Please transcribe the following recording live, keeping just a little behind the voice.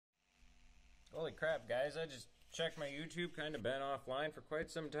Holy crap, guys, I just checked my YouTube, kind of been offline for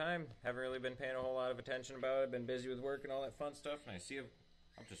quite some time. Haven't really been paying a whole lot of attention about it. Been busy with work and all that fun stuff, and I see up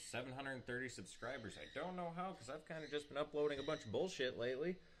to 730 subscribers. I don't know how, because I've kind of just been uploading a bunch of bullshit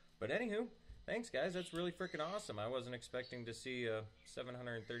lately. But anywho, thanks, guys. That's really freaking awesome. I wasn't expecting to see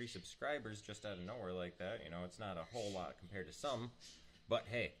 730 subscribers just out of nowhere like that. You know, it's not a whole lot compared to some. But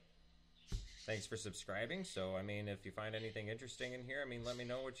hey, thanks for subscribing. So, I mean, if you find anything interesting in here, I mean, let me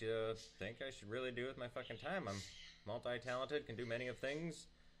know what you think I should really do with my fucking time. I'm multi-talented, can do many of things.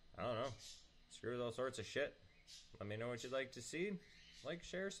 I don't know. Screw with all sorts of shit. Let me know what you'd like to see. Like,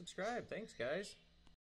 share, subscribe. Thanks, guys.